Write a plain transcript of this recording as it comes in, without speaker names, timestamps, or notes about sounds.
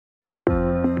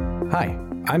Hi,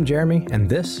 I'm Jeremy, and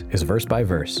this is Verse by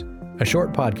Verse, a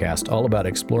short podcast all about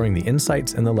exploring the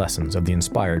insights and the lessons of the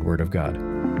inspired Word of God.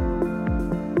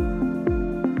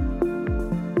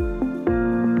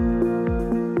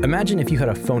 Imagine if you had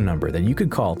a phone number that you could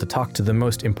call to talk to the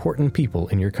most important people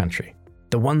in your country,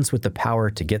 the ones with the power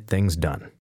to get things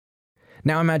done.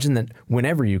 Now imagine that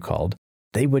whenever you called,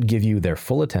 they would give you their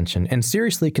full attention and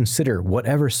seriously consider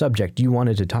whatever subject you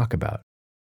wanted to talk about.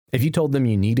 If you told them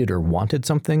you needed or wanted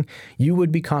something, you would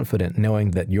be confident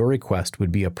knowing that your request would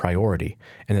be a priority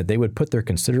and that they would put their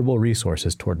considerable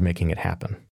resources toward making it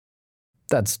happen.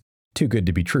 That's too good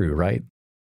to be true, right?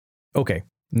 Okay,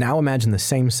 now imagine the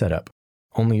same setup,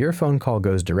 only your phone call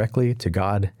goes directly to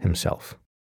God Himself.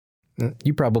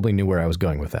 You probably knew where I was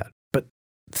going with that, but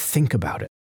think about it.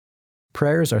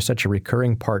 Prayers are such a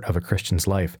recurring part of a Christian's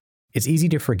life, it's easy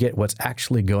to forget what's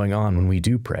actually going on when we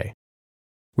do pray.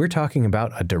 We're talking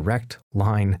about a direct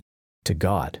line to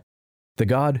God, the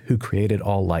God who created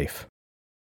all life,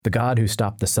 the God who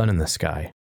stopped the sun in the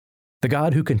sky, the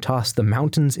God who can toss the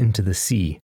mountains into the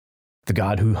sea, the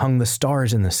God who hung the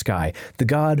stars in the sky, the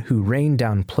God who rained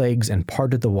down plagues and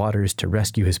parted the waters to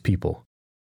rescue His people,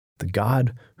 the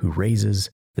God who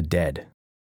raises the dead.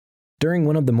 During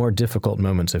one of the more difficult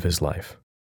moments of His life,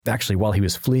 actually while He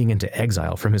was fleeing into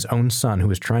exile from His own son who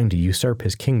was trying to usurp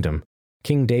His kingdom,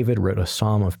 King David wrote a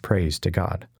psalm of praise to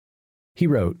God. He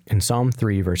wrote in Psalm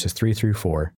 3, verses 3 through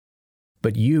 4,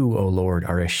 "But you, O Lord,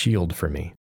 are a shield for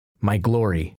me, my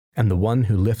glory, and the one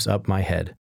who lifts up my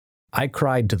head. I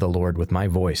cried to the Lord with my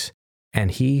voice, and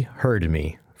He heard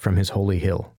me from His holy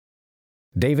hill."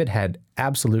 David had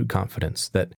absolute confidence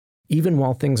that even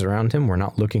while things around him were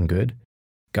not looking good,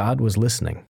 God was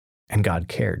listening, and God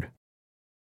cared.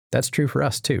 That's true for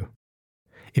us too.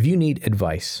 If you need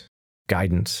advice,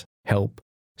 guidance, help,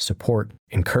 support,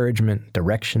 encouragement,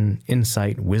 direction,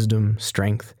 insight, wisdom,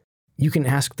 strength, you can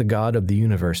ask the God of the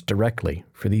universe directly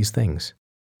for these things.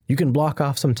 You can block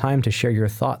off some time to share your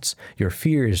thoughts, your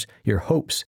fears, your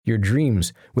hopes, your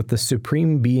dreams with the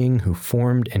supreme being who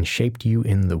formed and shaped you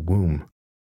in the womb.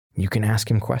 You can ask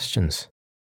Him questions.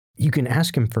 You can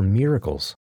ask Him for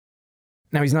miracles.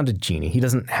 Now, He's not a genie. He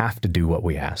doesn't have to do what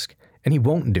we ask. And He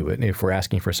won't do it if we're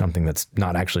asking for something that's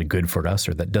not actually good for us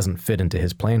or that doesn't fit into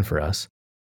His plan for us.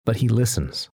 But He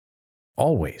listens.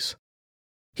 Always.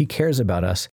 He cares about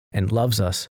us and loves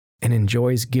us and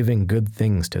enjoys giving good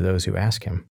things to those who ask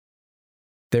Him.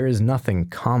 There is nothing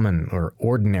common or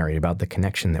ordinary about the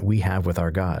connection that we have with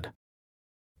our God.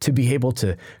 To be able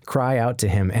to cry out to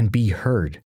Him and be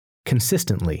heard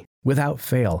consistently, without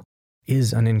fail,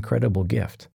 is an incredible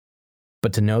gift.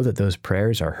 But to know that those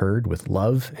prayers are heard with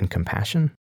love and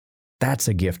compassion, that's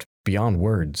a gift beyond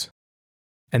words.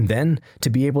 And then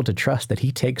to be able to trust that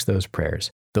He takes those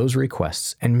prayers, those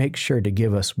requests, and makes sure to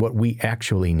give us what we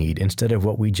actually need instead of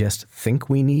what we just think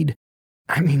we need.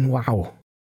 I mean, wow.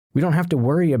 We don't have to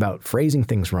worry about phrasing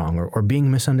things wrong or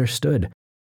being misunderstood.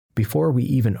 Before we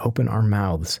even open our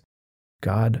mouths,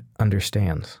 God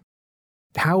understands.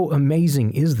 How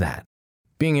amazing is that?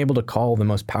 Being able to call the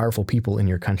most powerful people in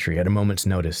your country at a moment's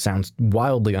notice sounds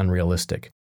wildly unrealistic.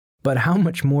 But how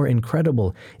much more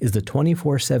incredible is the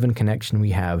 24/7 connection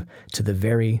we have to the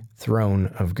very throne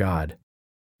of God?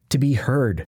 To be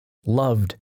heard,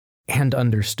 loved, and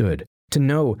understood. To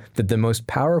know that the most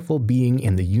powerful being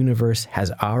in the universe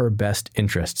has our best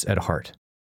interests at heart.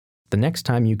 The next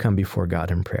time you come before God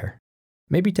in prayer,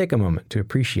 maybe take a moment to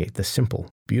appreciate the simple,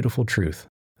 beautiful truth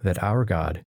that our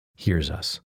God hears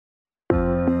us.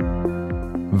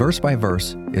 Verse by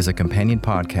Verse is a companion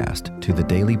podcast to the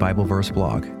Daily Bible Verse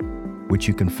blog, which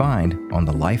you can find on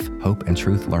the Life, Hope, and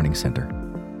Truth Learning Center.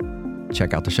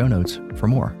 Check out the show notes for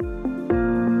more.